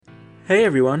Hey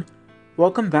everyone!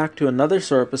 Welcome back to another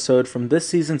SOAR episode from this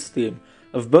season's theme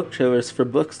of book trailers for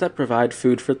books that provide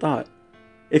food for thought.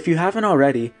 If you haven't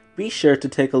already, be sure to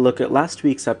take a look at last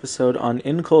week's episode on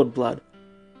In Cold Blood.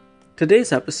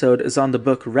 Today's episode is on the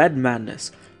book Red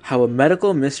Madness, How a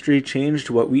Medical Mystery Changed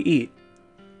What We Eat.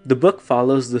 The book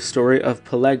follows the story of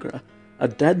pellagra, a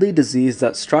deadly disease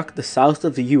that struck the south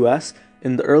of the US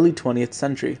in the early 20th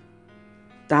century.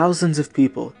 Thousands of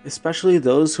people, especially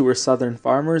those who were southern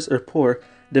farmers or poor,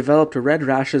 developed red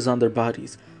rashes on their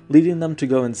bodies, leading them to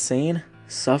go insane,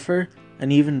 suffer,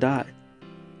 and even die.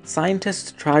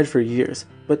 Scientists tried for years,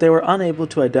 but they were unable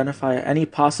to identify any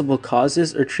possible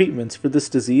causes or treatments for this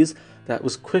disease that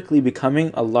was quickly becoming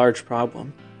a large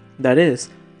problem. That is,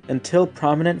 until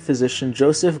prominent physician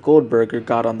Joseph Goldberger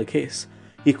got on the case.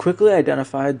 He quickly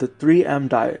identified the 3M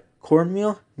diet: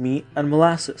 cornmeal, meat, and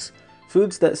molasses,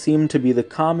 foods that seemed to be the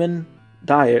common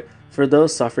diet for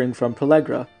those suffering from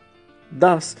pellagra.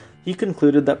 Thus, he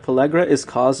concluded that pellagra is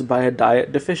caused by a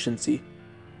diet deficiency.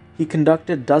 He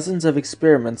conducted dozens of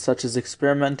experiments, such as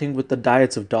experimenting with the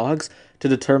diets of dogs, to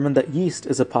determine that yeast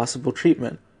is a possible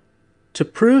treatment. To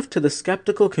prove to the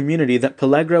skeptical community that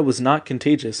pellagra was not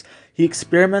contagious, he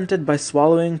experimented by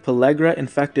swallowing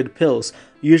pellagra-infected pills,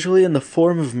 usually in the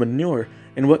form of manure,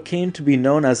 in what came to be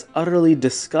known as utterly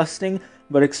disgusting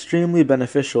but extremely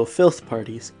beneficial filth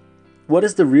parties. What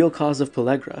is the real cause of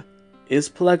pellagra? Is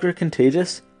pellagra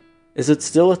contagious? Is it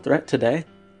still a threat today?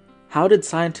 How did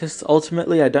scientists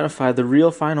ultimately identify the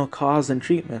real final cause and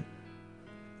treatment?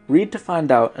 Read to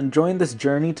find out and join this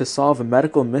journey to solve a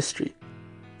medical mystery.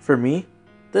 For me,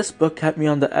 this book kept me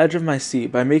on the edge of my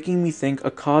seat by making me think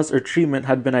a cause or treatment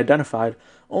had been identified,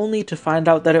 only to find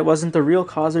out that it wasn't the real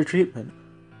cause or treatment.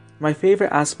 My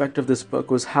favorite aspect of this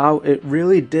book was how it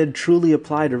really did truly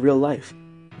apply to real life.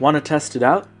 Want to test it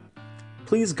out?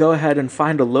 Please go ahead and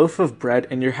find a loaf of bread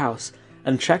in your house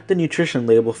and check the nutrition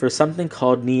label for something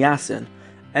called niacin,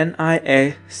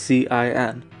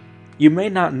 Niacin. You may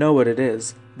not know what it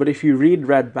is, but if you read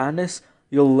Red Madness,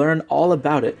 you'll learn all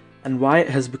about it and why it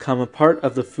has become a part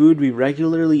of the food we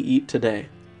regularly eat today.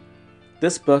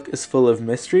 This book is full of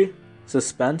mystery,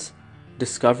 suspense,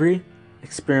 discovery,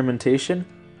 experimentation,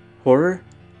 horror,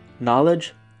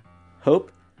 knowledge,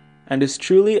 hope, and is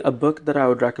truly a book that I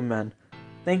would recommend.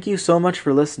 Thank you so much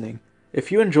for listening.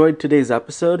 If you enjoyed today's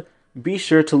episode, be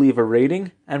sure to leave a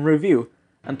rating and review,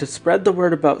 and to spread the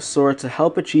word about SOAR to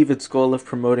help achieve its goal of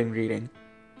promoting reading.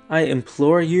 I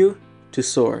implore you to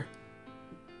soar.